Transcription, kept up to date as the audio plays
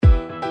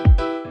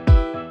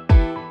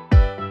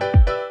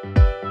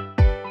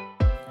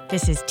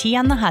This is Tea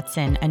on the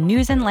Hudson, a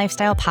news and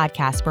lifestyle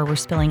podcast where we're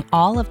spilling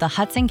all of the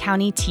Hudson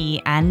County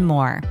tea and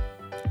more.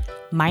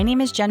 My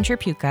name is Jen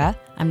Tripucka.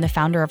 I'm the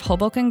founder of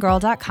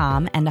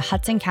HobokenGirl.com and a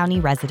Hudson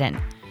County resident.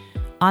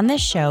 On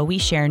this show, we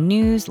share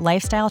news,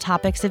 lifestyle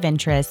topics of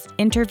interest,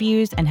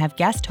 interviews, and have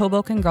guest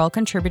Hoboken Girl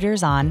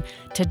contributors on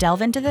to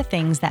delve into the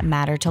things that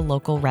matter to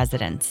local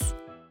residents.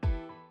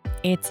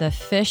 It's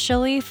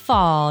officially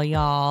fall,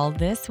 y'all.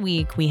 This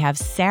week, we have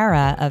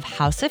Sarah of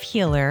House of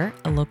Healer,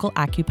 a local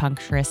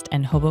acupuncturist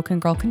and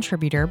Hoboken Girl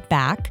contributor,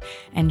 back,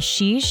 and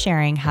she's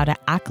sharing how to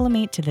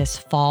acclimate to this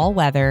fall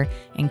weather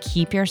and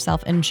keep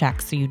yourself in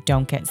check so you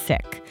don't get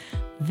sick.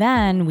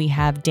 Then we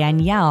have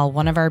Danielle,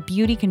 one of our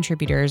beauty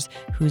contributors,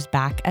 who's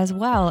back as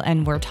well,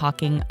 and we're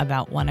talking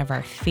about one of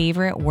our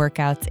favorite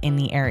workouts in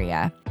the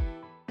area.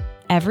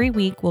 Every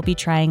week, we'll be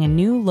trying a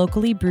new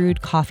locally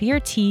brewed coffee or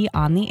tea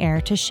on the air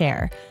to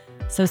share.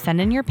 So send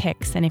in your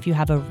picks, and if you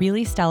have a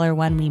really stellar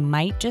one, we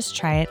might just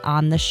try it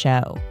on the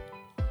show.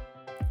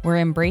 We're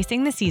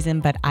embracing the season,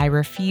 but I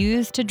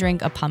refuse to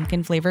drink a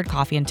pumpkin-flavored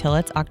coffee until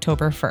it's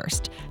October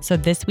 1st. So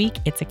this week,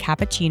 it's a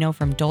cappuccino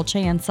from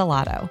Dolce &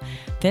 Salato.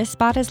 This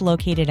spot is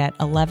located at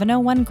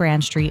 1101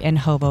 Grand Street in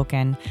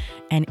Hoboken,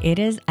 and it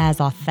is as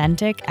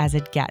authentic as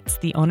it gets.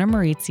 The owner,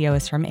 Maurizio,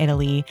 is from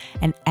Italy,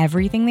 and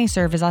everything they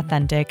serve is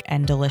authentic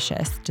and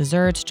delicious.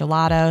 Desserts,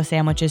 gelato,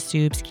 sandwiches,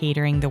 soups,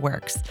 catering, the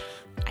works.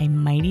 I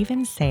might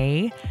even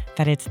say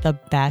that it's the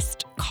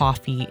best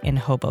coffee in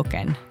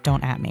Hoboken.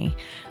 Don't at me.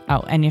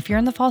 Oh, and if you're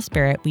in the fall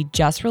spirit, we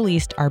just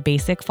released our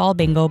basic fall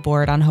bingo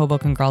board on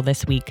Hoboken Girl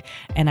this week,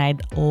 and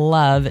I'd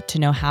love to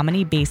know how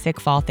many basic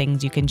fall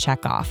things you can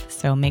check off.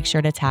 So make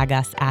sure to tag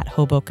us at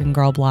Hoboken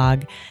Girl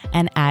Blog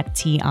and at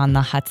Tea on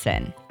the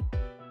Hudson.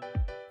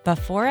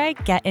 Before I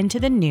get into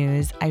the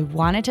news, I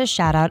wanted to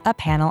shout out a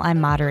panel I'm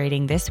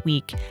moderating this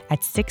week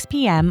at 6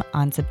 p.m.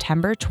 on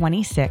September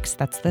 26th,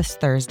 that's this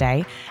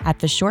Thursday, at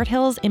the Short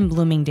Hills in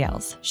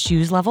Bloomingdale's,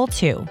 Shoes Level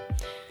 2.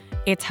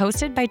 It's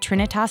hosted by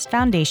Trinitas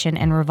Foundation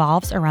and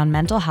revolves around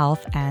mental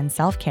health and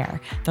self-care.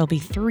 There'll be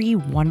 3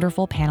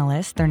 wonderful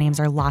panelists. Their names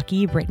are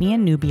Lockie, Brittany,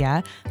 and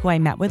Nubia, who I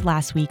met with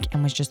last week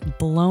and was just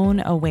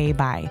blown away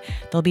by.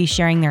 They'll be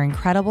sharing their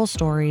incredible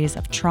stories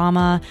of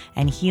trauma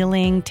and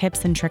healing,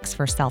 tips and tricks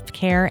for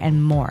self-care,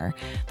 and more.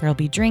 There'll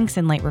be drinks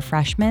and light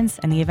refreshments,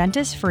 and the event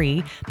is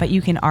free, but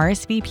you can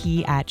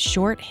RSVP at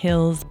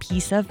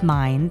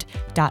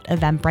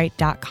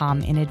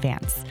shorthillspeaceofmind.eventbrite.com in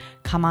advance.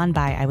 Come on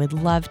by. I would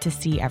love to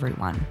see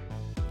everyone.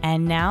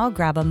 And now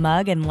grab a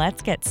mug and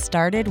let's get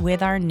started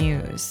with our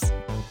news.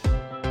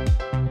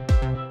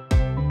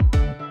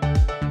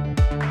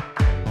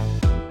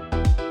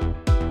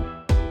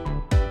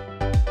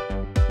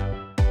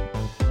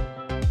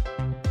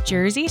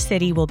 Jersey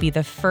City will be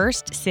the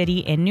first city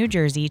in New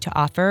Jersey to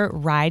offer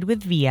Ride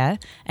with Via,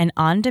 an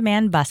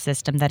on-demand bus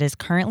system that is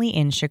currently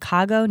in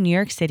Chicago, New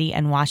York City,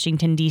 and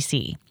Washington,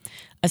 D.C.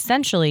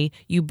 Essentially,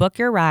 you book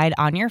your ride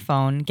on your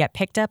phone, get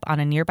picked up on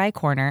a nearby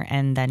corner,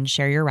 and then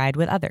share your ride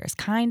with others,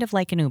 kind of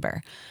like an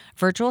Uber.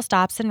 Virtual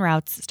stops and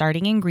routes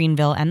starting in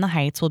Greenville and the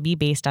Heights will be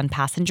based on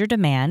passenger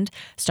demand,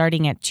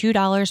 starting at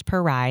 $2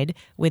 per ride,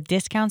 with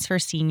discounts for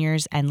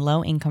seniors and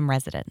low-income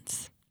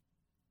residents.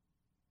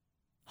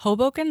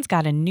 Hoboken's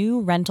got a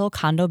new rental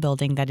condo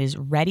building that is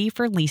ready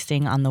for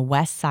leasing on the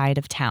west side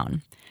of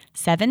town.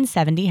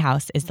 770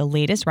 House is the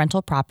latest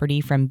rental property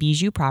from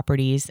Bijou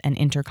Properties and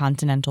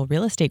Intercontinental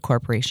Real Estate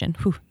Corporation,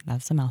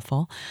 that's a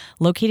mouthful,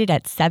 located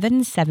at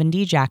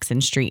 770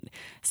 Jackson Street.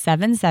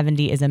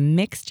 770 is a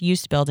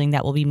mixed-use building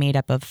that will be made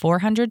up of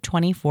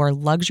 424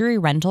 luxury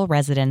rental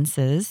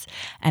residences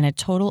and a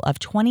total of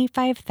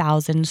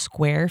 25,000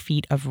 square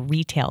feet of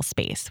retail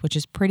space, which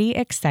is pretty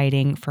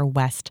exciting for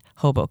West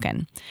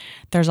Hoboken.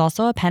 There's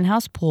also a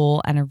penthouse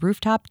pool and a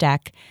rooftop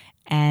deck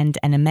and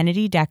an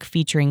amenity deck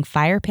featuring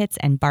fire pits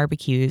and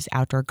barbecues,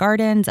 outdoor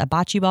gardens, a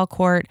bocce ball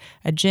court,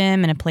 a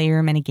gym, and a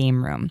playroom and a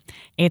game room.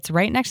 It's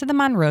right next to the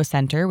Monroe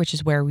Center, which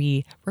is where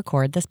we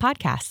record this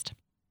podcast.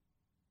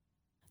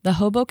 The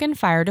Hoboken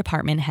Fire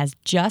Department has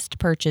just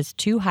purchased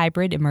 2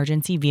 hybrid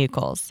emergency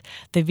vehicles.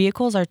 The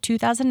vehicles are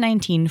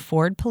 2019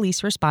 Ford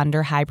Police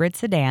Responder hybrid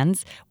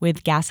sedans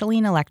with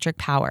gasoline-electric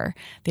power.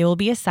 They will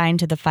be assigned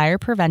to the Fire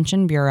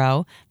Prevention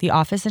Bureau, the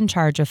office in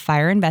charge of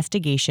fire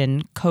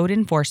investigation, code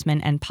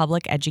enforcement, and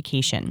public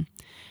education.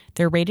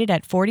 They're rated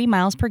at 40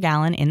 miles per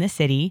gallon in the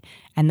city,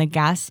 and the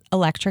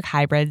gas-electric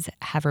hybrids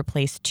have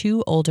replaced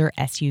 2 older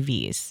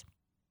SUVs.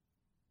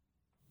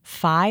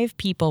 5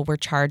 people were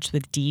charged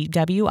with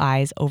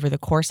DWIs over the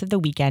course of the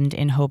weekend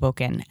in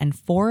Hoboken, and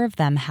 4 of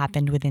them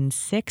happened within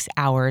 6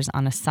 hours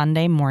on a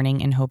Sunday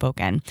morning in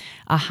Hoboken.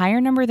 A higher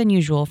number than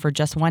usual for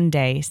just one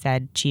day,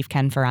 said Chief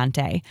Ken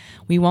Ferrante.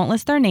 We won't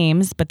list their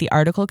names, but the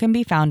article can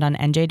be found on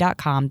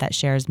NJ.com that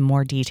shares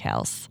more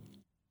details.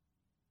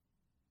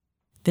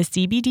 The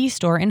CBD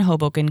store in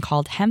Hoboken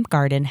called Hemp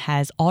Garden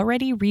has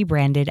already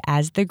rebranded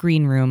as The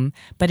Green Room,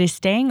 but is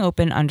staying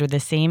open under the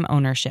same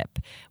ownership.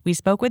 We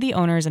spoke with the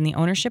owners and the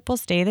ownership will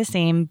stay the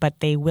same, but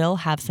they will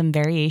have some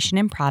variation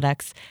in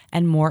products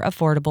and more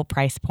affordable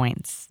price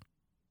points.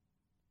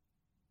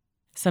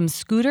 Some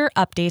scooter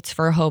updates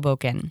for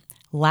Hoboken.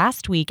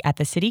 Last week at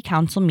the City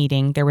Council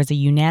meeting, there was a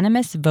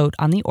unanimous vote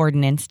on the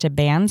ordinance to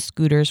ban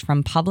scooters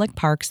from public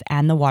parks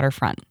and the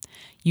waterfront.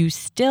 You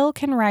still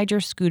can ride your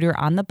scooter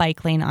on the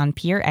bike lane on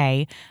Pier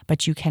A,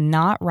 but you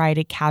cannot ride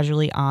it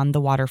casually on the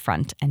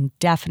waterfront, and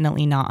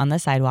definitely not on the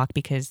sidewalk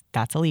because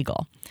that's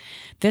illegal.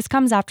 This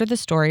comes after the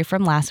story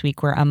from last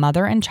week where a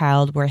mother and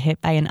child were hit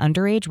by an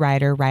underage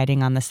rider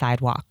riding on the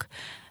sidewalk.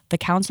 The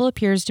council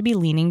appears to be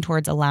leaning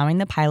towards allowing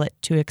the pilot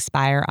to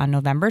expire on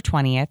November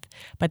 20th,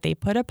 but they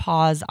put a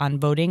pause on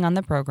voting on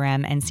the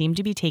program and seem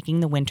to be taking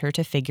the winter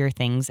to figure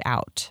things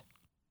out.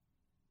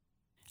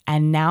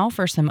 And now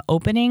for some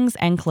openings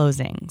and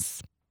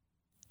closings.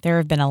 There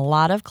have been a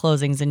lot of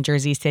closings in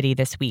Jersey City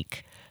this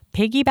week.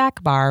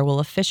 Piggyback Bar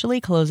will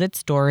officially close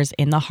its doors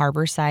in the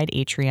Harborside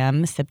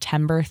Atrium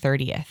September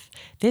 30th.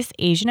 This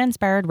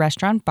Asian-inspired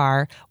restaurant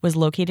bar was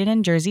located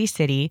in Jersey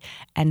City,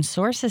 and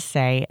sources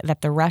say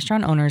that the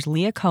restaurant owners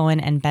Leah Cohen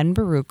and Ben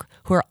Baruch,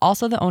 who are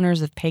also the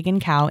owners of Pig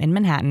 & Cow in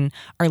Manhattan,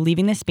 are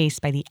leaving the space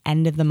by the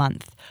end of the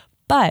month.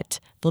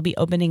 But they'll be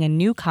opening a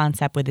new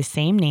concept with the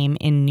same name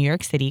in New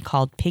York City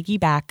called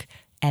Piggyback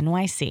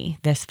NYC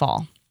this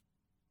fall.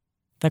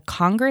 The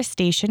Congress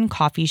Station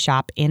coffee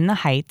shop in the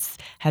Heights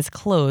has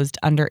closed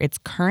under its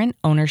current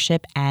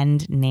ownership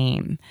and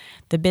name.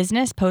 The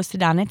business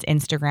posted on its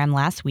Instagram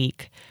last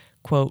week,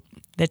 quote,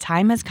 "The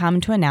time has come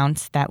to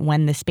announce that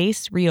when the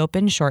space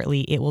reopens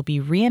shortly, it will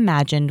be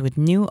reimagined with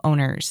new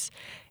owners.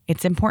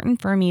 It's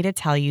important for me to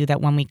tell you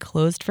that when we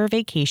closed for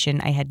vacation,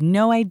 I had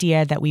no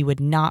idea that we would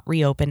not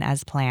reopen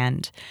as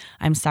planned.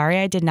 I'm sorry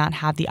I did not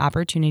have the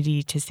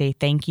opportunity to say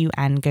thank you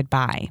and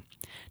goodbye.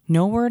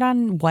 No word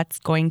on what's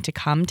going to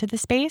come to the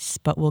space,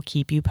 but we'll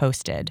keep you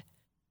posted."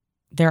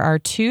 There are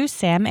 2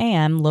 Sam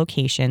AM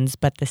locations,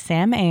 but the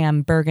Sam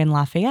AM Bergen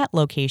Lafayette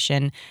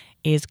location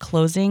is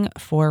closing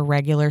for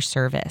regular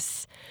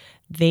service.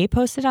 They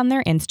posted on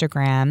their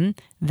Instagram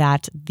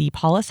that the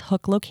Paulus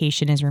Hook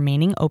location is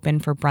remaining open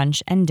for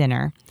brunch and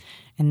dinner.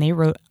 And they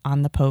wrote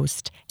on the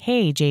post,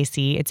 "Hey,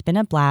 JC, it's been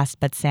a blast,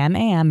 but Sam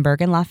AM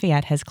Bergen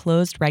Lafayette has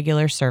closed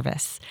regular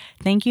service.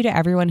 Thank you to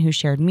everyone who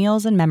shared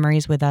meals and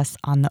memories with us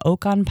on the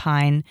Oak on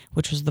Pine,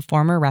 which was the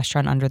former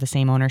restaurant under the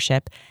same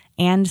ownership,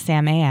 and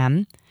Sam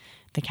AM."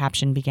 The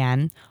caption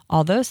began,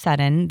 "Although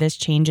sudden, this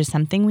change is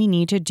something we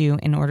need to do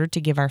in order to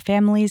give our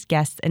families,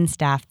 guests, and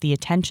staff the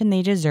attention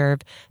they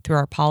deserve through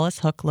our Paulus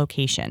Hook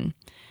location.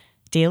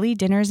 Daily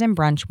dinners and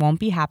brunch won't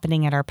be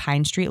happening at our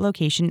Pine Street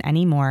location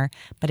anymore,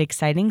 but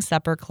exciting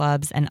supper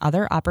clubs and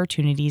other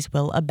opportunities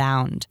will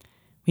abound.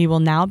 We will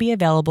now be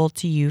available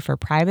to you for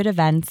private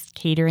events,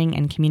 catering,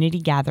 and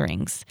community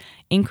gatherings.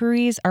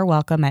 Inquiries are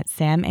welcome at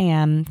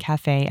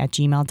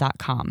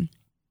samamcafe@gmail.com.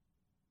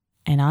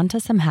 And on to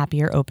some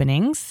happier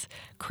openings.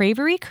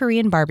 Cravery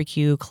Korean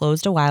Barbecue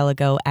closed a while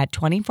ago at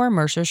 24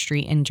 Mercer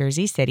Street in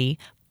Jersey City,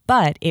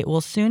 but it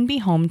will soon be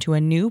home to a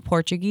new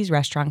Portuguese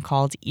restaurant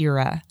called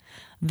Era.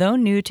 Though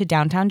new to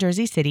downtown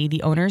Jersey City,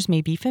 the owners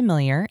may be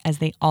familiar as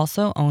they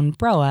also own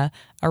Broa,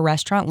 a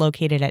restaurant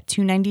located at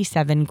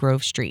 297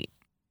 Grove Street.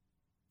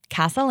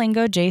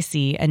 Casalingo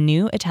JC, a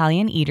new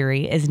Italian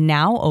eatery, is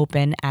now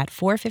open at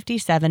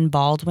 457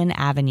 Baldwin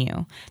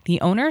Avenue. The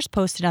owners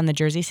posted on the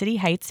Jersey City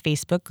Heights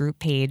Facebook group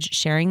page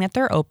sharing that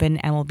they're open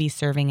and will be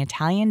serving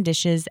Italian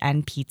dishes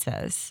and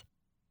pizzas.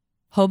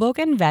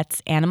 Hoboken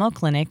Vets Animal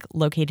Clinic,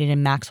 located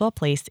in Maxwell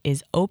Place,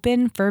 is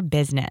open for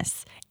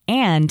business.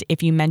 And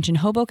if you mention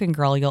Hoboken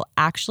Girl, you'll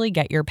actually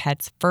get your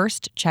pet's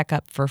first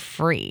checkup for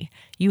free.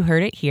 You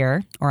heard it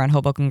here or on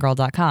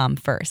HobokenGirl.com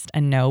first.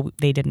 And no,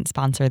 they didn't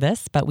sponsor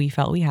this, but we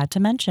felt we had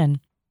to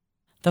mention.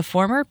 The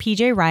former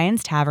PJ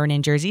Ryan's Tavern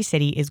in Jersey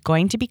City is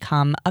going to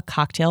become a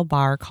cocktail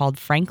bar called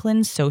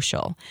Franklin's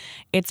Social.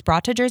 It's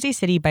brought to Jersey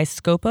City by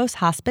Scopos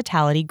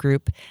Hospitality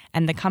Group,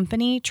 and the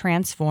company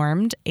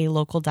transformed a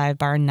local dive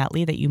bar in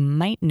Nutley that you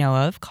might know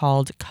of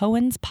called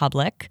Cohen's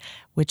Public,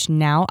 which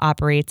now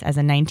operates as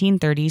a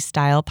 1930s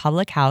style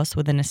public house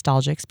with a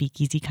nostalgic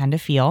speakeasy kind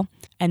of feel.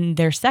 And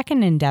their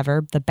second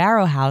endeavor, the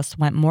Barrow House,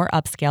 went more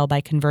upscale by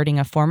converting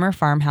a former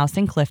farmhouse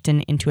in Clifton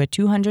into a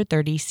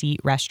 230-seat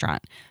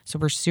restaurant. So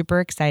we're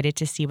super excited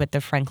to see what the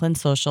Franklin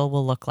Social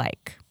will look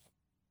like.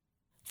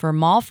 For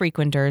mall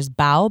frequenters,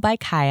 Bao by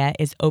Kaya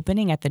is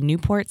opening at the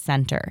Newport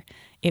Center.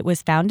 It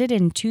was founded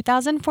in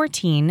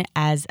 2014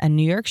 as a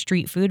New York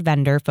street food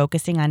vendor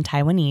focusing on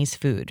Taiwanese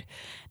food.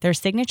 Their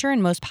signature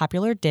and most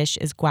popular dish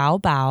is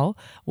Guao Bao,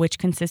 which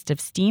consists of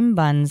steamed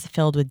buns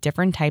filled with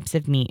different types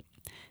of meat.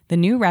 The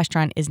new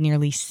restaurant is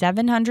nearly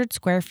 700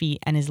 square feet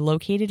and is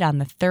located on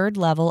the 3rd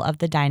level of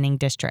the dining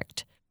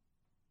district.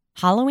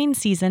 Halloween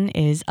season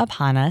is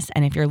upon us,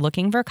 and if you're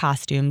looking for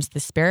costumes, the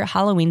Spirit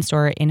Halloween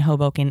store in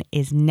Hoboken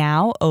is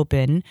now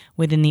open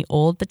within the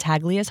old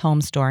Battaglia's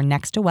home store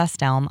next to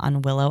West Elm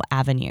on Willow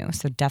Avenue.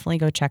 So definitely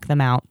go check them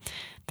out.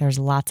 There's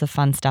lots of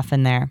fun stuff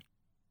in there.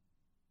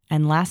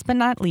 And last but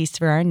not least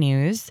for our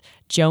news,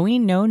 Joey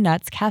No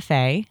Nuts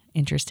Cafe,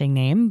 interesting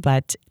name,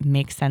 but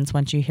makes sense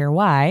once you hear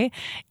why,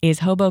 is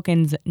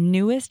Hoboken's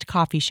newest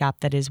coffee shop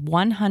that is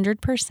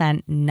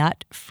 100%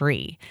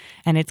 nut-free.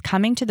 And it's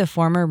coming to the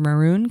former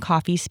Maroon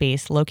Coffee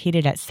space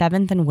located at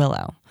 7th and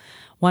Willow.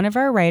 One of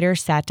our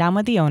writers sat down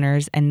with the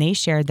owners and they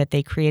shared that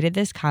they created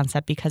this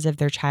concept because of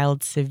their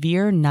child's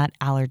severe nut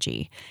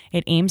allergy.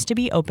 It aims to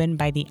be open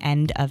by the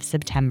end of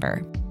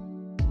September.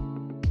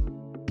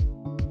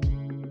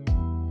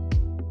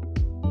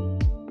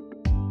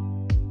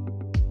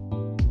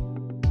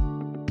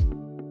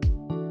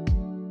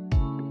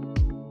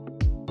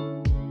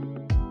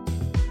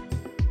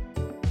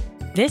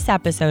 This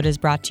episode is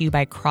brought to you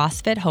by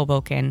CrossFit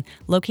Hoboken,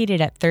 located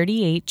at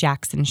 38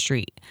 Jackson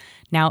Street.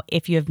 Now,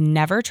 if you have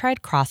never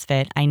tried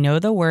CrossFit, I know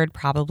the word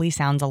probably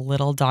sounds a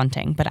little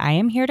daunting, but I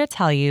am here to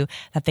tell you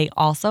that they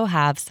also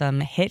have some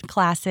HIIT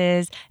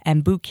classes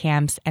and boot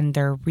camps, and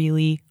they're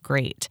really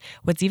great.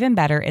 What's even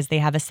better is they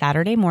have a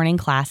Saturday morning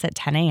class at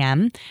 10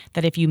 a.m.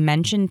 that if you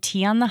mention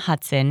Tea on the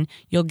Hudson,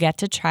 you'll get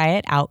to try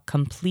it out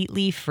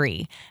completely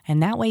free.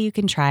 And that way you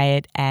can try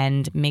it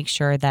and make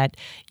sure that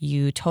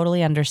you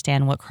totally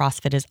understand what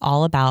CrossFit is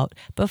all about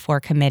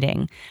before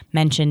committing.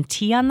 Mention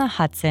Tea on the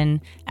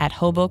Hudson at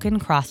Hoboken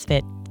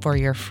CrossFit for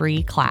your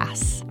free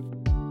class.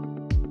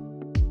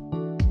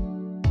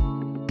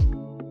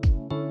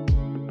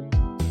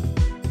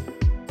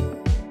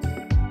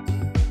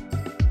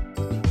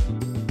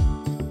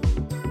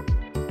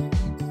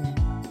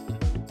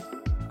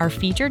 Our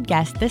featured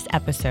guest this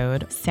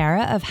episode,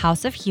 Sarah of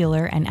House of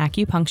Healer and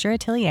Acupuncture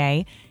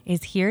Atelier,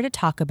 is here to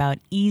talk about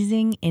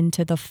easing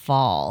into the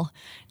fall.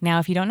 Now,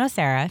 if you don't know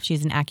Sarah,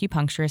 she's an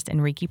acupuncturist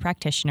and Reiki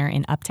practitioner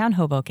in Uptown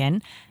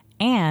Hoboken,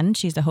 and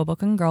she's a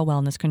Hoboken Girl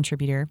Wellness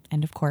contributor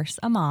and, of course,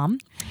 a mom.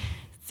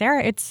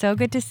 Sarah, it's so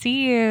good to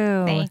see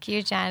you. Thank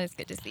you, Jen. It's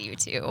good to see you,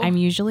 too. I'm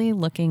usually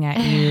looking at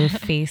you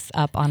face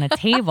up on a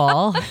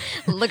table.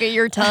 Look at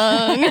your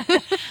tongue.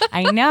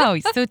 I know.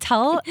 So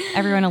tell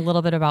everyone a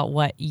little bit about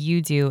what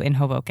you do in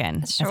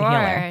Hoboken as a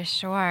healer.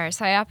 Sure.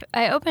 So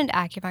I opened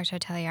Acupuncture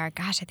Atelier.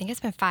 Gosh, I think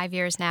it's been 5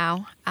 years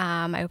now.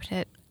 I opened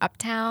it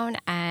uptown,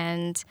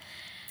 and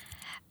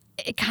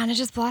it kind of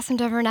just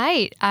blossomed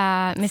overnight.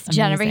 Miss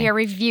Jen over here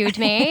reviewed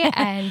me,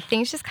 and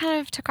things just kind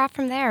of took off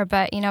from there.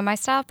 But, you know, my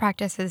style of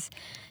practice has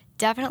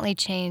definitely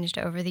changed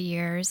over the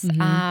years.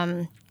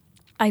 Mm-hmm.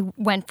 I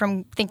went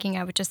from thinking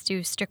I would just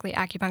do strictly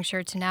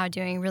acupuncture to now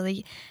doing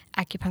really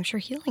acupuncture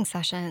healing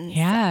sessions.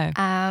 Yeah.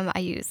 I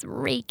use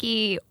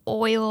Reiki,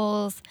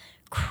 oils,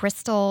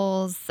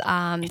 crystals,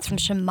 some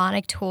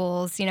shamanic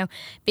tools, you know,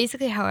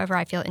 basically however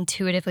I feel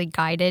intuitively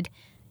guided.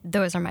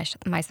 Those are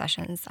my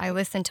sessions. I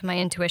listen to my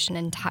intuition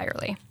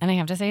entirely. And I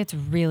have to say, it's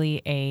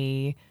really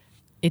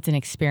it's an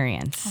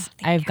experience.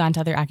 I've gone to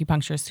other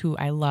acupuncturists who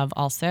I love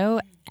also,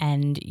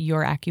 and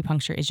your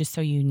acupuncture is just so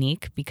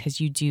unique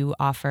because you do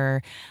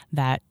offer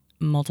that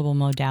multiple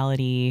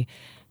modality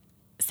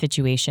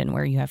situation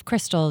where you have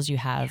crystals, you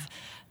have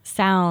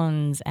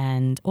sounds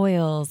and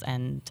oils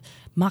and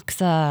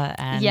moxa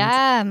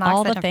and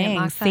all the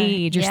things.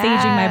 Sage. You're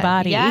saging my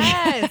body.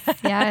 Yes.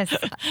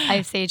 I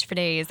have sage for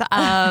days.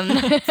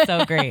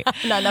 So great.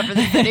 Not enough for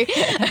the city.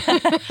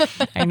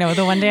 I know.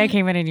 The one day I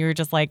came in and you were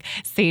just like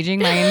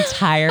saging my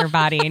entire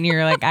body, and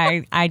you're like,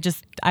 I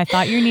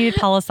thought you needed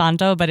Palo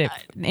Santo, but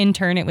in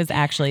turn it was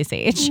actually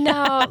sage.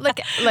 No,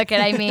 look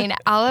at. I mean,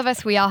 all of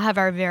us, we all have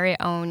our very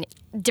own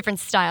different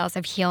styles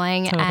of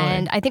healing. Totally.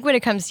 And I think when it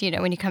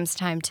comes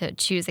time to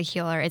choose a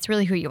healer, it's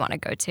really who you want to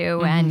go to,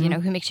 mm-hmm. and, you know,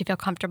 who makes you feel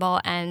comfortable.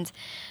 And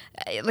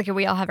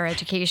we all have our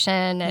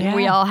education and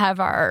we all have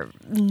our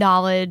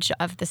knowledge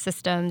of the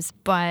systems,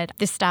 but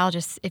this style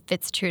it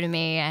fits true to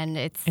me, and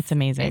it's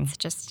amazing. It's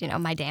just, you know,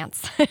 my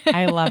dance.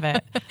 I love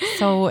it.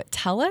 So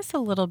tell us a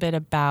little bit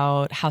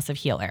about House of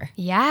Healer.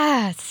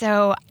 Yeah.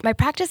 So my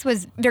practice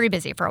was very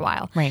busy for a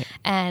while. Right.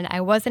 And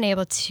I wasn't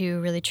able to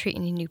really treat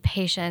any new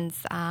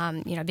patients.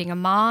 You know, being a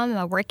mom,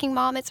 a working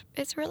mom,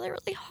 it's really,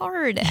 really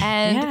hard.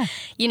 And,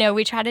 you know,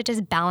 we try to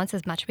just balance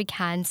as much as we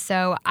can.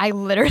 So I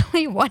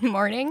literally one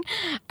morning,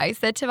 I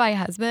said to my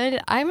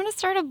husband, I'm going to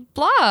start a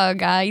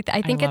blog. I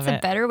think it's a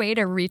better way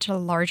to reach a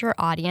larger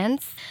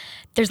audience.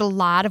 There's a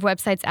lot of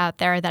websites out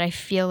there that I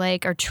feel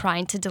like are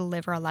trying to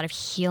deliver a lot of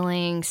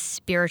healing,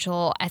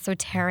 spiritual,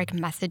 esoteric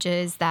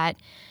messages that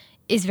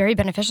is very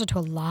beneficial to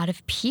a lot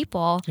of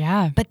people.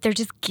 Yeah. But they're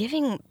just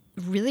giving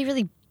really,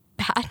 really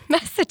bad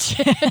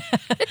messages.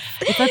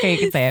 It's okay, you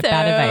can say it.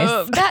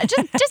 Bad advice.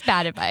 Just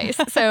bad advice.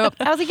 So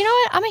I was like, you know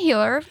what? I'm a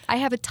healer. I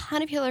have a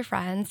ton of healer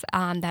friends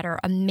that are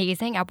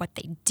amazing at what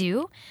they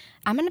do.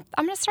 I'm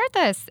gonna start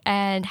this.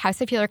 And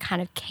House of Healer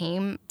kind of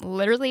came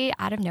literally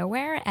out of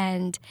nowhere,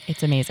 and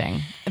it's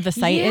amazing. The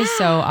site is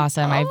so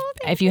awesome.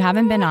 If you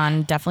haven't been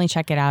on, definitely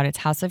check it out. It's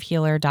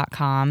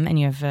houseofhealer.com, and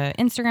you have an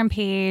Instagram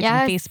page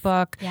and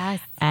Facebook. Yes.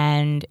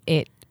 And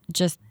it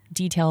just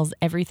details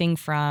everything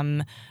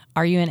from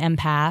Are you an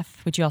empath,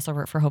 which you also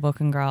wrote for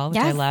Hoboken Girl, which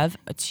I love,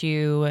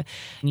 and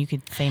you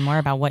could say more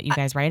about what you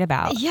guys write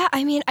about. Yeah,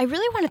 I mean, I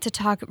really wanted to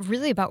talk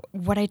really about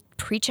what I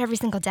preach every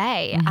single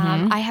day.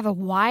 I have a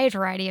wide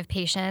variety of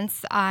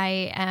patients.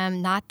 I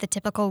am not the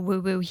typical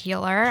woo-woo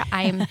healer.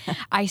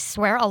 I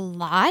swear a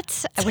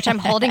lot, which I'm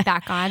holding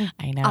back on.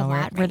 I know. A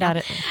lot we're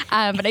right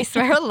now. But I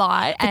swear a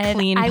lot. And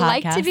clean I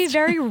like podcast. to be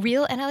very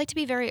real, and I like to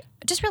be very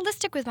just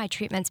realistic with my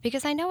treatments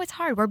because I know it's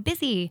hard. We're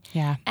busy.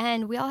 Yeah.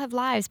 And we all have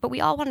lives, but we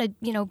all want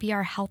to, be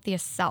our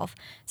healthiest self.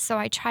 So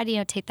I try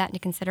to, take that into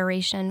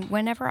consideration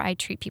whenever I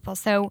treat people.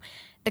 So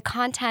the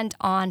content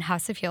on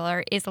House of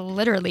Healer is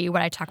literally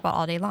what I talk about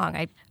all day long.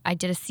 I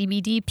did a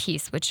CBD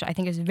piece, which I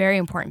think is very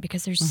important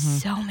because there's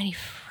so many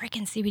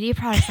freaking CBD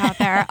products out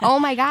there. Oh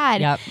my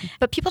God. Yep.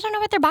 But people don't know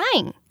what they're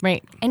buying.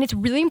 Right. And it's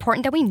really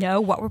important that we know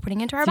what we're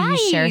putting into our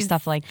bodies. You share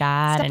stuff like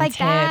that. Stuff and like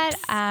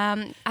tips.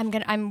 that.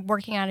 I'm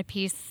working on a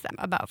piece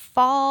about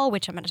fall,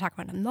 which I'm going to talk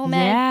about in a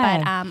moment.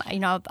 Yeah.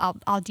 But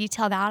I'll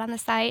detail that on the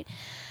site.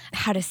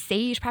 How to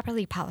sage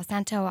properly, Palo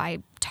Santo. I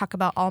talk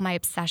about all my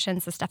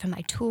obsessions, the stuff in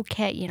my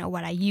toolkit,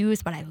 what I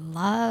use, what I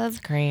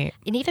love. Great.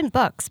 And even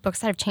books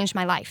that have changed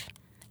my life.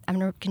 I'm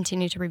going to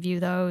continue to review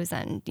those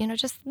and,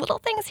 just little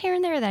things here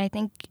and there that I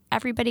think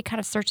everybody kind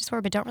of searches for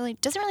but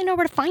doesn't really know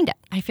where to find it.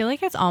 I feel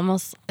like it's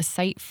almost a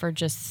site for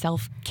just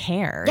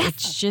self-care. Yes.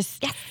 It's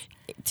just... Yes.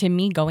 To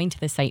me, going to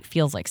the site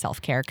feels like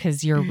self-care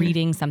because you're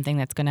reading something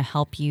that's going to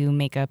help you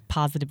make a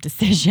positive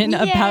decision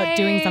about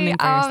doing something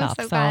for yourself.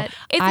 I'm so glad.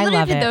 It's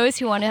literally for those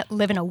who want to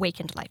live an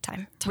awakened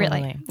lifetime.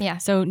 Totally. Really. Yeah.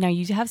 So now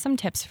you have some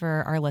tips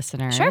for our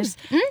listeners. Sure.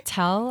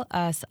 Tell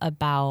us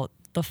about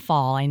the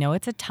fall. I know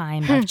it's a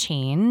time of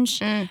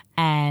change,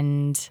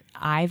 and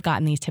I've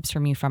gotten these tips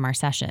from you from our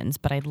sessions,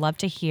 but I'd love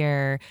to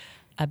hear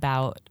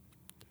about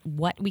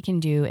what we can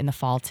do in the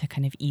fall to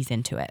kind of ease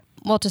into it.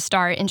 Well, to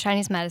start, in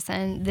Chinese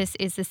medicine, this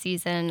is the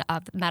season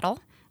of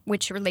metal,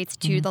 which relates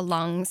to the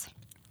lungs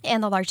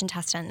and the large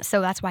intestine.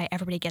 So that's why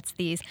everybody gets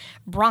these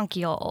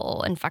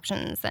bronchial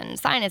infections and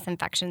sinus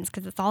infections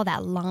because it's all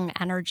that lung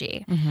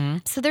energy.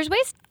 So there's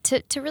ways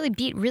to really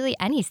beat really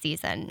any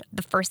season.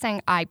 The first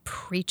thing I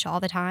preach all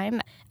the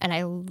time, and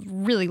I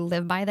really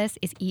live by this,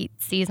 is eat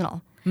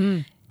seasonal.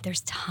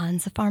 There's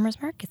tons of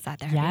farmers markets out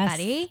there,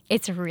 everybody.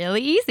 It's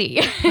really easy.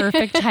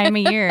 Perfect time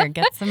of year.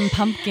 Get some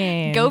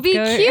pumpkins. Go be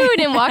cute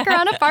and walk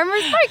around a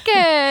farmer's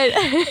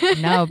market.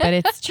 No, but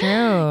it's true.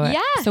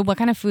 Yeah. So what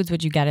kind of foods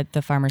would you get at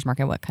the farmer's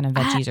market? What kind of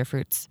veggies or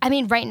fruits? I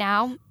mean, right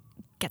now,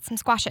 get some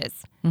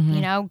squashes.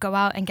 Go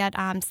out and get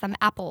some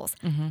apples,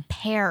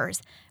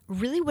 pears.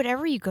 Really,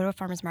 whatever you go to a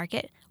farmer's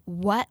market,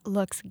 what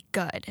looks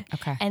good.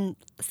 Okay. And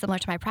similar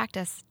to my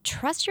practice,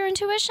 trust your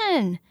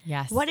intuition.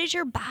 Yes. What is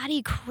your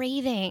body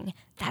craving?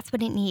 That's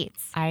what it needs.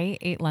 I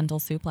ate lentil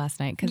soup last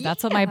night because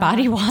that's what my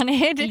body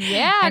wanted.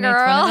 Yeah, and girl.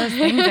 it's one of those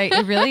things that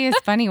it really is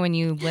funny when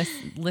you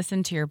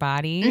listen to your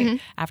body.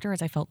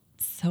 Afterwards, I felt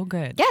so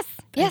good. Yes.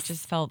 I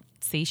just felt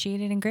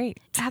satiated and great.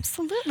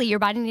 Absolutely. Your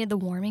body needed the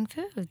warming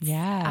foods.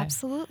 Yeah.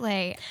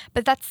 Absolutely.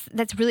 But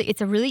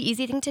it's a really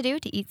easy thing to do,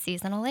 to eat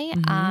seasonally.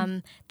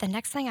 The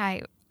next thing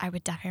I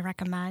would definitely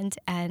recommend,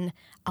 and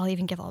I'll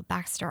even give a little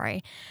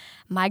backstory.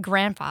 My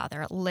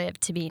grandfather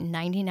lived to be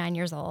 99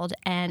 years old,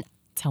 and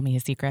tell me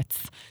his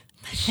secrets.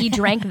 He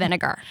drank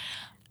vinegar.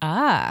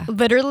 Ah.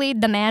 Literally,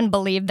 the man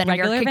believed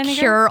vinegar Regular could vinegar?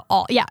 cure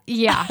all.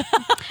 Yeah.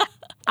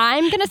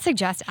 I'm going to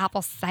suggest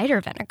apple cider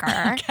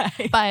vinegar,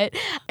 but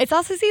it's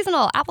also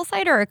seasonal. Apple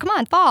cider, come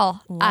on,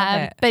 fall.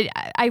 Love it. But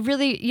I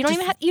really, you don't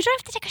have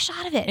to take a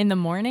shot of it. In the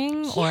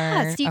morning?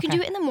 Yeah, so you can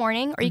do it in the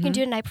morning or you can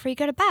do it at night before you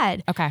go to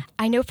bed. Okay.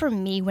 I know for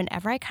me,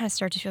 whenever I kind of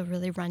start to feel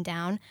really run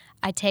down,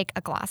 I take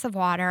a glass of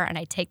water and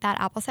I take that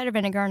apple cider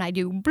vinegar and I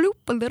do bloop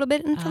a little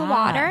bit into the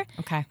water.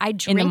 Okay. I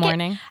drink in the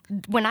morning?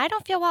 When I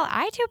don't feel well,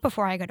 I do it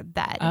before I go to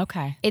bed.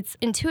 Okay. It's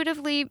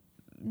intuitively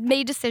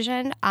made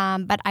decision,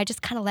 but I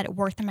just kind of let it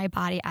work through my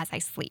body as I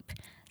sleep.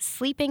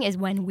 Sleeping is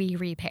when we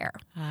repair.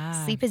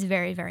 Sleep is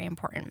very, very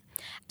important.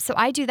 So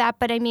I do that,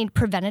 but I mean,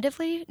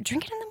 preventatively,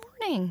 drink it in the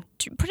morning.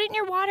 Put it in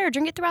your water.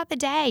 Drink it throughout the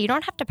day. You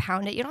don't have to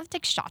pound it. You don't have to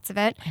take shots of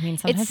it. I mean,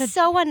 sometimes it's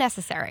so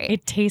unnecessary.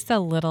 It tastes a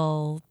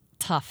little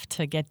tough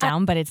to get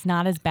down, but it's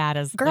not as bad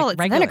as it's regular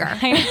vinegar.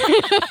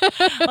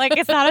 Like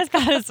it's not as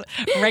bad as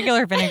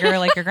regular vinegar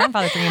like your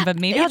grandfather's drinking, but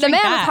maybe I'll the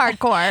drink man that. was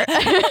hardcore.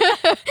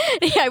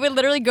 Yeah, I would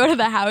literally go to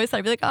the house.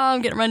 I'd be like, oh,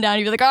 I'm getting run down.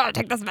 He'd be like, oh,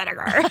 take this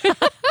vinegar.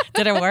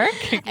 Did it work?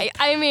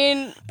 I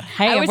mean,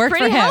 hey, I was it worked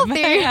pretty for him.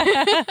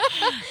 healthy.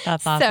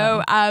 That's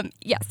awesome. So,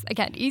 yes,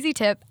 again, easy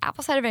tip.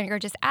 Apple cider vinegar,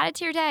 just add it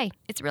to your day.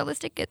 It's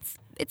realistic.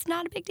 It's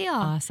not a big deal.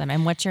 Awesome.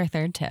 And what's your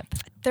third tip?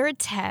 Third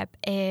tip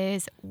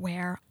is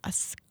wear a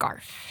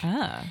scarf.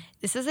 Oh.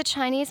 This is a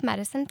Chinese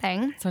medicine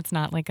thing. So it's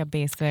not like a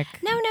basic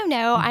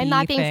No. I'm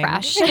not being thing.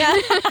 fresh.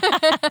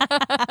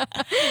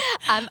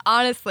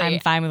 Honestly. I'm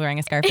fine with wearing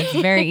a scarf. It's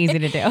very easy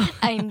to do.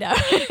 I know.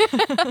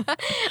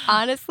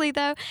 Honestly,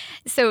 though,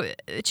 so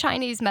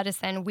Chinese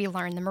medicine, we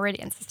learn the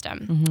meridian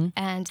system.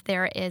 And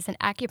there is an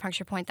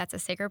acupuncture point that's a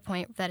sacred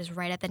point that is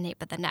right at the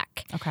nape of the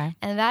neck. Okay.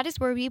 And that is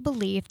where we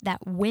believe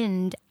that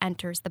wind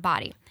enters the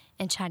body.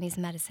 in Chinese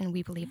medicine,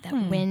 we believe that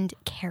wind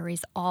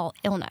carries all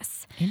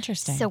illness.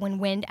 Interesting. So when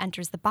wind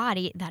enters the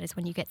body, that is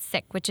when you get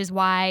sick, which is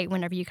why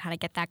whenever you kind of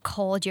get that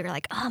cold, you're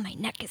like, oh, my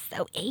neck is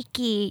so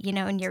achy, you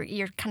know, and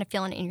you're kind of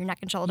feeling it in your neck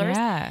and shoulders.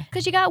 Yeah.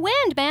 Because you got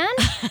wind, man.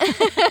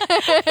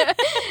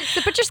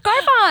 So put your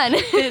scarf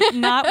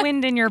on. Not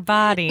wind in your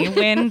body,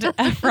 wind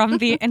from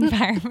the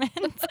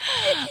environment.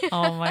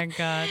 Oh my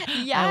God.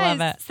 Yes. I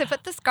love it. So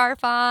put the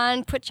scarf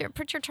on, put your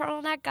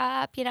turtleneck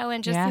up, you know,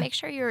 and just make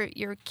sure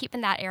you're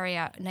keeping that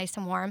area nice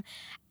and warm.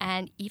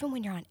 And even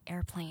when you're on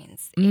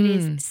airplanes, it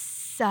is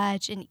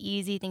such an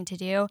easy thing to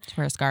do. To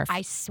wear a scarf.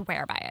 I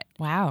swear by it.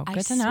 Wow,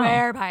 good to know. I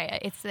swear by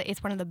it.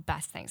 It's one of the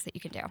best things that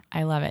you can do.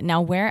 I love it.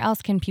 Now, where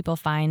else can people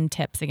find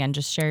tips? Again,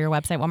 just share your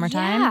website one more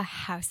time. Yeah,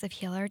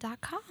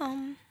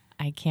 houseofhealer.com.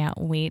 I can't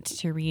wait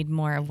to read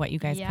more of what you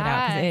guys put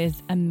out because it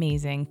is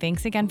amazing.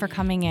 Thanks again for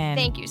coming in.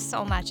 Thank you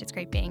so much. It's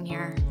great being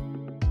here.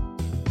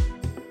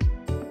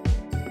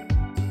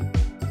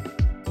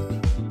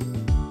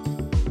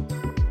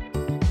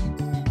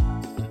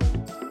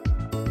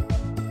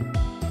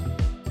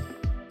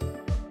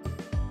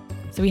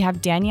 So we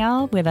have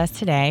Danielle with us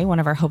today, one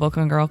of our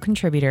Hoboken Girl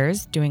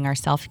contributors, doing our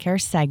self-care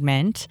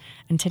segment.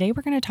 And today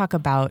we're going to talk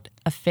about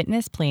a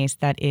fitness place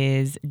that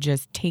is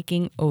just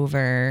taking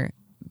over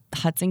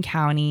Hudson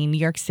County, New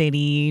York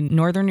City,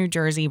 northern New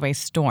Jersey by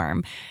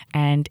storm.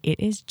 And it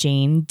is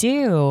Jane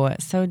Do.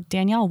 So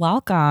Danielle,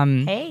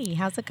 welcome. Hey,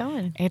 how's it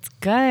going? It's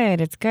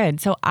good. It's good.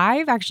 So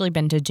I've actually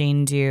been to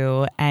Jane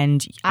Do,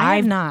 and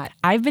I've not.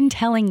 I've been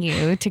telling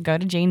you to go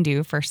to Jane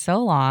Do for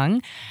so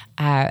long.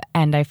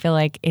 And I feel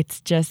like it's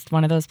just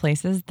one of those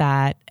places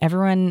that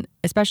everyone,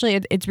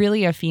 especially it's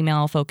really a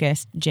female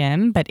focused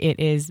gym, but it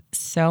is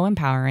so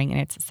empowering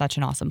and it's such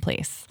an awesome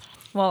place.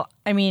 Well,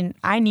 I mean,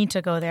 I need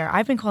to go there.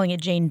 I've been calling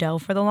it Jane Doe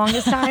for the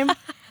longest time.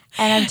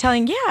 And I'm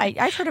telling,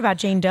 I've heard about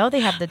Jane Doe. They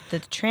have the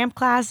tramp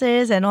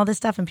classes and all this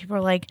stuff. And people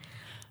are like,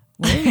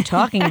 what are you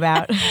talking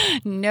about?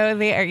 No,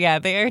 they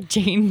are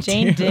Jane Do.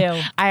 Jane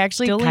Do. I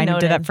actually kind of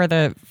did that for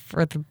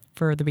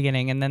the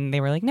beginning. And then they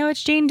were like, no,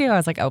 it's Jane Do. I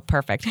was like, oh,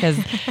 perfect. Because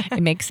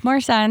it makes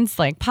more sense.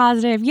 Like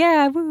positive.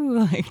 Yeah. Woo.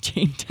 Like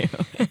Jane Do.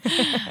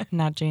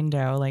 Not Jane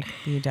Doe, like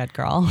the dead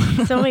girl.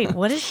 So wait,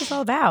 what is this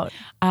all about?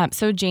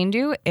 So Jane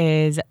Do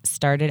is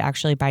started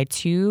actually by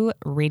two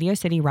Radio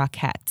City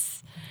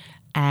Rockettes.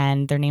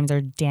 And their names are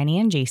Danny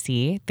and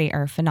JC. They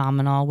are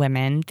phenomenal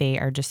women. They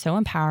are just so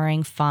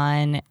empowering,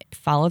 fun.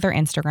 Follow their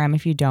Instagram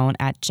if you don't,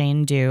 at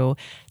Jane Do.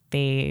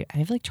 They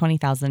have like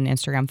 20,000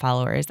 Instagram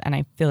followers, and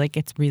I feel like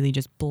it's really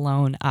just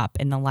blown up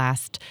in the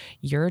last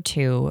year or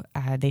two.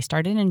 They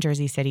started in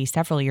Jersey City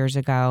several years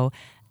ago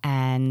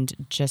and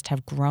just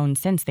have grown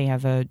since. They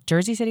have a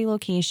Jersey City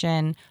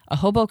location, a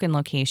Hoboken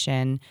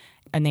location,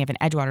 and they have an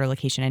Edgewater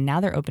location. And now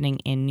they're opening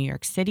in New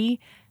York City,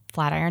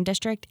 Flatiron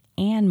District,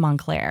 and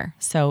Montclair.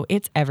 So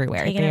it's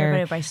everywhere. Taking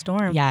everybody by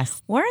storm.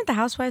 Yes. Weren't the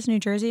Housewives of New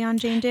Jersey on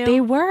Jane Do?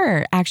 They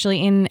were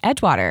actually in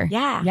Edgewater.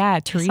 Yeah. Yeah.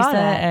 Teresa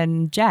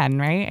and Jen,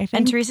 right? I think.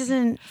 And Teresa's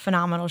in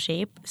phenomenal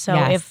shape. So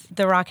Yes. if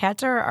the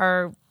Rockettes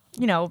are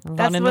you know, that's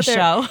running what the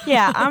they're, show.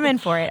 Yeah, I'm in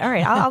for it. All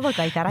right, I'll look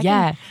like that.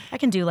 I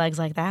can do legs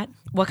like that.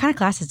 What kind of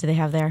classes do they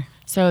have there?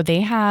 So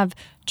they have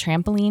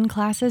trampoline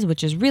classes,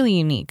 which is really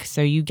unique.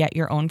 So you get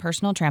your own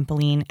personal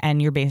trampoline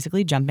and you're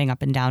basically jumping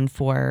up and down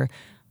for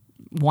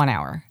 1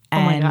 hour.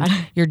 And oh my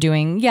God. You're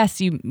doing,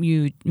 yes, you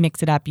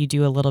mix it up. You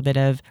do a little bit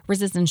of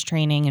resistance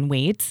training and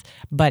weights,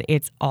 but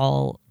it's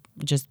all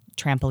just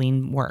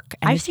trampoline work.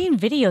 And I've seen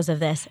videos of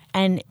this,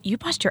 and you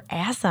bust your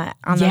ass on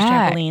those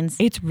trampolines.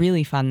 It's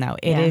really fun, though.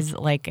 It is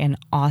like an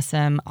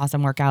awesome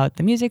workout.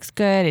 The music's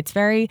good. It's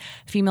very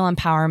female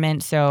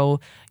empowerment, so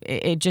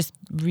it just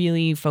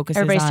really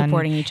focuses Everybody's on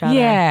supporting each other.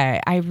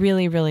 Yeah, I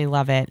really, really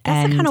love it.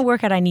 That's the kind of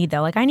workout I need,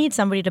 though. Like, I need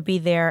somebody to be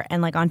there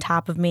and like on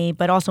top of me,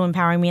 but also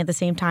empowering me at the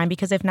same time.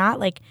 Because if not,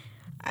 like,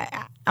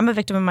 I'm a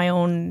victim of my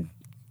own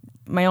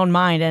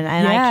mind,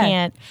 and I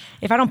can't,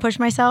 if I don't push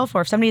myself,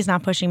 or if somebody's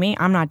not pushing me,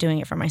 I'm not doing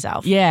it for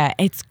myself. Yeah,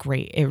 it's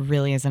great. It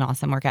really is an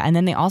awesome workout. And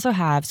then they also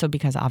have, so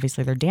because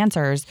obviously they're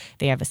dancers,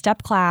 they have a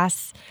step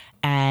class,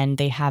 and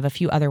they have a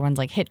few other ones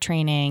like HIIT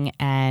training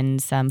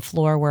and some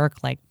floor work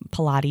like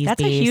Pilates.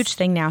 That's a huge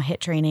thing now, HIIT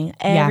training.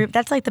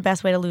 That's like the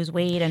best way to lose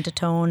weight and to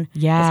tone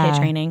is HIIT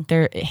training.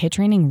 HIIT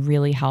training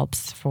really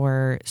helps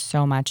for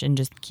so much in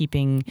just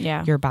keeping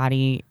your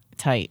body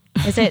tight.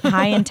 Is it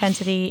high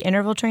intensity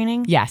interval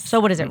training? Yes. So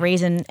what is it?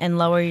 Raise and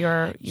lower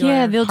your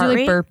they'll do heart like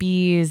rate?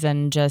 burpees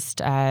and just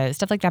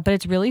stuff like that. But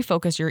it's really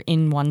focused. You're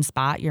in one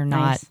spot. You're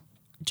not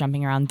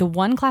jumping around. The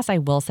one class I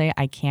will say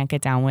I can't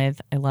get down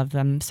with, I love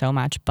them so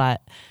much,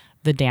 but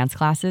the dance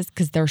classes,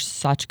 because they're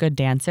such good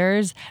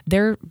dancers.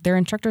 Their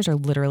instructors are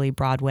literally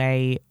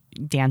Broadway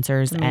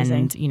dancers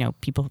and, you know,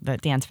 people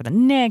that dance for the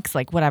Knicks,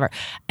 like whatever.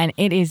 And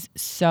it is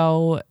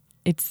so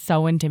it's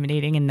so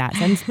intimidating in that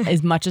sense.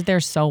 As much as they're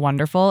so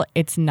wonderful,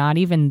 it's not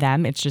even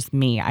them. It's just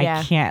me. Yeah.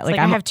 I can't. Like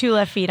I have 2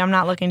 left feet. I'm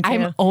not looking to.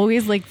 I'm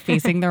always like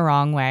facing the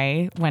wrong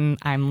way when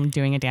I'm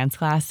doing a dance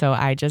class. So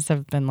I just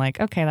have been like,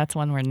 okay, that's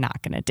one we're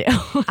not going to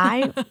do.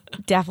 I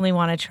definitely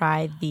want to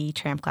try the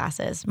tramp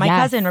classes. My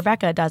cousin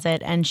Rebecca does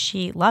it and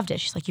she loved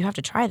it. She's like, you have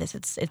to try this.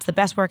 It's the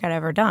best work I've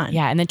ever done.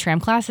 Yeah. And the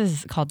tramp class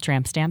is called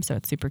Tramp Stamp. So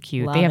it's super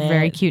cute. Love they have it.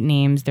 very cute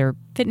names. Their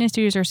fitness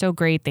studios are so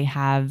great. They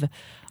have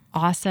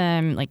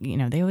awesome, like, you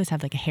know, they always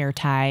have like hair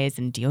ties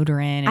and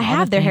deodorant. And I all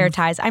have the their hair things.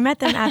 ties. I met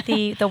them at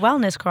the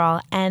wellness crawl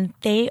and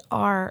they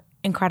are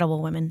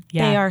incredible women.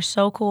 Yeah. They are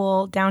so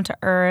cool, down to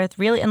earth,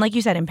 really, and like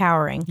you said,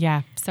 empowering.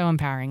 Yeah, so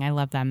empowering. I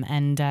love them.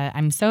 And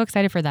I'm so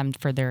excited for them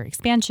for their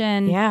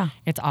expansion. Yeah.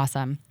 It's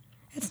awesome.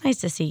 It's nice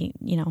to see,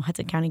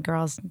 Hudson County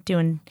girls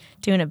doing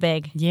it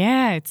big.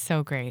 Yeah, it's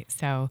so great.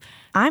 So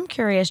I'm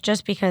curious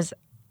just because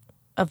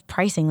of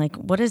pricing. Like,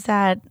 what is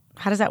that?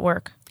 How does that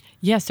work?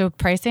 yeah, so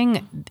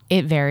pricing,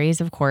 it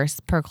varies, of course.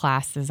 Per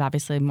class is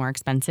obviously more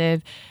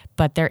expensive,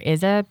 but there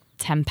is a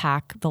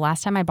 10-pack. The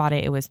last time I bought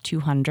it, it was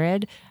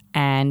 $200,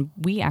 and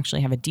we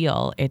actually have a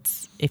deal.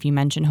 It's, if you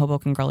mention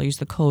Hoboken Girl, use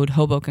the code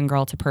Hoboken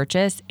Girl to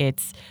purchase,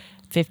 it's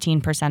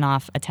 15%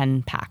 off a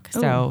 10-pack.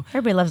 So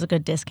everybody loves a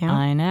good discount.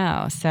 I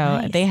know. So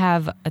Nice. They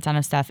have a ton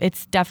of stuff.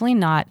 It's definitely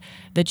not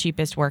the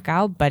cheapest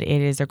workout, but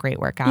it is a great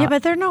workout. Yeah,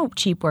 but there are no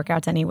cheap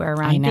workouts anywhere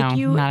around. I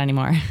know. Not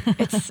anymore.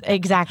 It's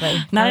exactly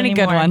not any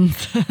anymore. good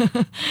ones.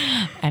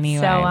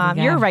 Anyway. So yeah.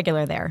 you're a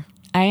regular there.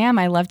 I am.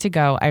 I love to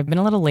go. I've been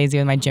a little lazy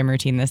with my gym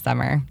routine this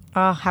summer.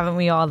 Oh, haven't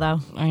we all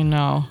though? I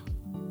know.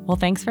 Well,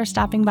 thanks for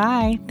stopping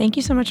by. Thank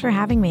you so much for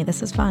having me.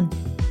 This is fun.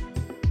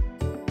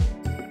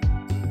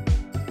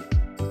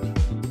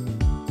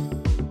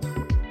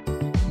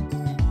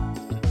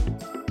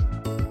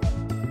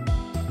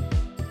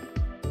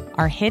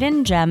 Our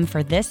hidden gem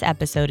for this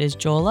episode is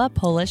Jola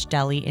Polish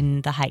Deli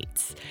in the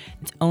Heights.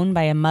 It's owned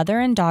by a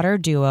mother and daughter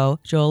duo,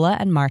 Jola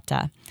and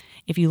Marta.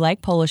 If you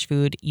like Polish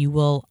food, you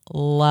will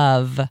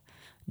love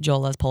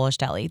Jola's Polish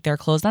Deli. They're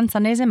closed on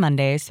Sundays and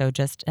Mondays, so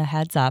just a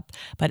heads up.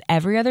 But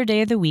every other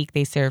day of the week,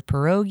 they serve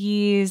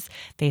pierogies,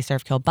 they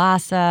serve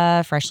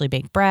kielbasa, freshly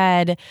baked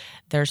bread.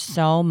 There's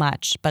so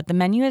much, but the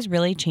menu is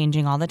really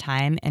changing all the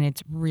time, and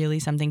it's really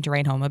something to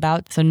write home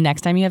about. So next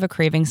time you have a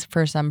cravings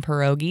for some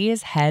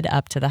pierogies, head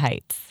up to the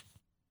Heights.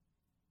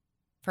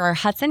 For our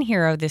Hudson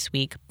hero this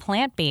week,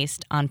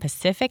 plant-based on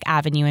Pacific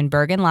Avenue in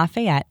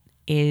Bergen-Lafayette,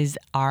 is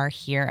our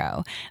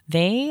hero.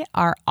 They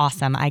are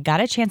awesome. I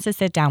got a chance to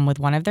sit down with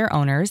one of their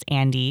owners,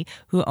 Andy,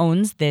 who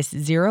owns this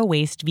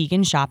zero-waste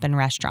vegan shop and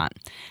restaurant.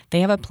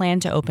 They have a plan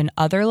to open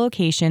other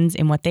locations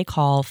in what they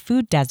call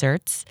food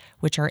deserts,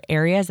 which are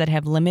areas that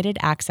have limited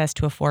access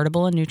to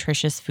affordable and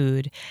nutritious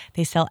food.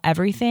 They sell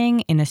everything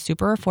in a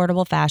super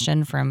affordable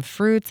fashion, from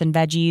fruits and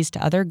veggies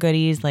to other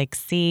goodies like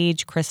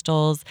sage,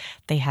 crystals.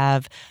 They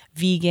have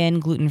vegan,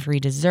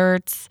 gluten-free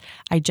desserts.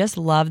 I just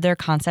love their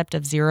concept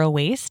of zero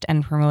waste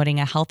and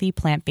promoting a healthy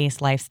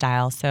plant-based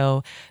lifestyle.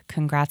 So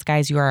congrats,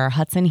 guys. You are our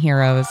Hudson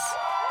heroes.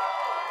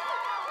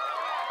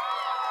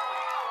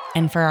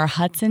 And for our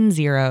Hudson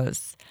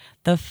zeros,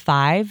 the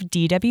 5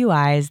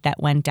 DWIs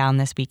that went down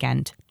this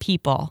weekend.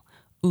 People,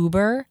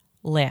 Uber,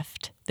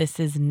 Lyft. This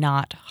is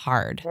not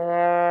hard.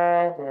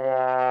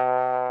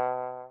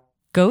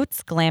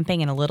 Goats,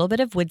 glamping, and a little bit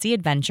of woodsy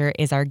adventure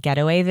is our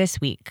getaway this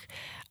week.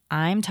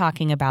 I'm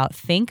talking about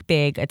Think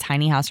Big, a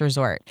tiny house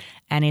resort,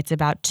 and it's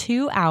about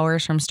 2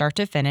 hours from start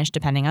to finish,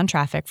 depending on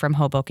traffic, from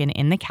Hoboken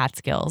in the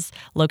Catskills,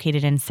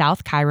 located in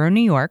South Cairo,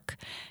 New York.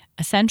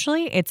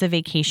 Essentially, it's a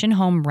vacation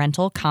home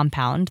rental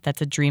compound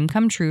that's a dream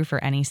come true for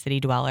any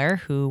city dweller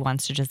who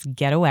wants to just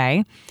get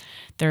away.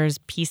 There's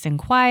peace and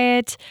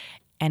quiet,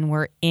 and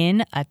we're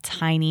in a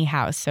tiny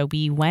house. So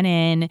we went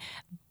in.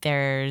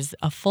 There's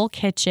a full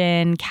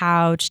kitchen,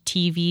 couch,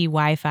 TV,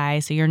 Wi-Fi.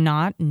 So you're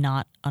not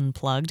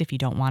unplugged if you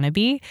don't want to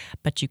be,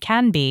 but you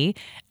can be.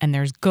 And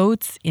there's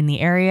goats in the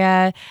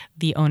area.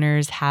 The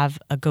owners have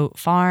a goat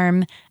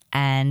farm,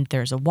 and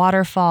there's a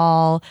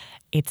waterfall.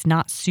 It's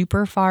not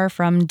super far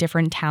from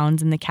different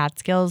towns in the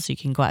Catskills. You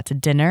can go out to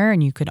dinner,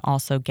 and you can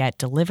also get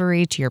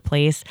delivery to your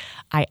place.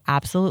 I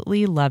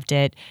absolutely loved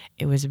it.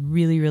 It was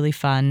really, really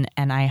fun,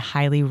 and I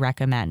highly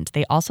recommend.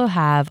 They also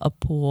have a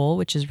pool,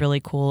 which is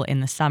really cool in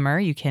the summer.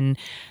 You can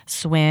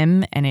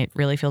swim, and it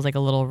really feels like a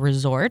little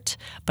resort,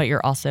 but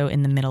you're also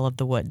in the middle of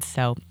the woods.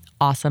 So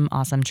awesome,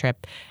 awesome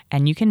trip.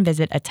 And you can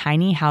visit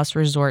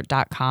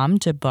atinyhouseresort.com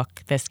to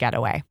book this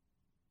getaway.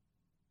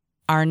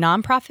 Our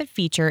nonprofit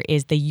feature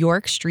is the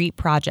York Street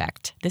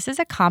Project. This is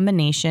a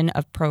combination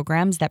of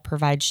programs that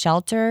provide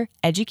shelter,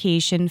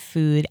 education,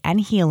 food,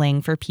 and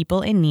healing for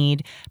people in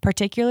need,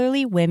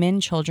 particularly women,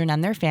 children,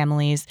 and their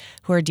families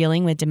who are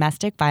dealing with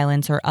domestic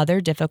violence or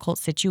other difficult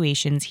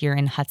situations here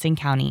in Hudson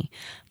County.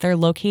 They're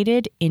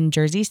located in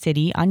Jersey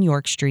City on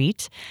York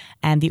Street,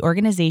 and the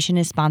organization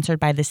is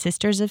sponsored by the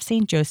Sisters of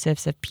St.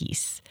 Joseph's of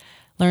Peace.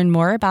 Learn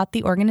more about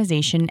the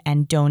organization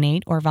and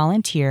donate or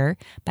volunteer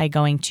by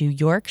going to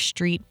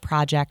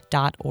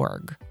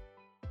yorkstreetproject.org.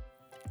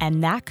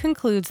 And that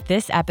concludes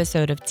this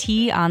episode of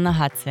Tea on the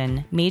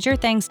Hudson. Major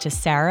thanks to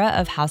Sarah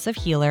of House of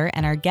Healer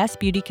and our guest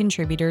beauty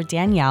contributor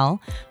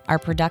Danielle, our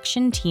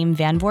production team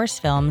Van Vorst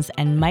Films,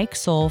 and Mike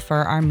Soul for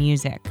our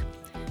music.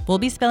 We'll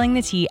be spilling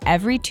the tea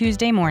every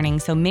Tuesday morning,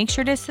 so make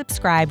sure to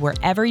subscribe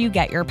wherever you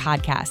get your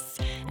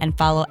podcasts and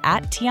follow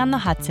 @Tea on the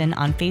Hudson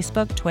on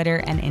Facebook,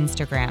 Twitter, and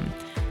Instagram.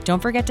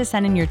 Don't forget to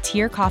send in your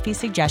tea or coffee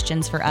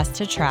suggestions for us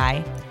to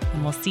try,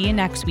 and we'll see you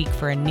next week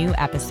for a new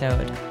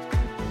episode.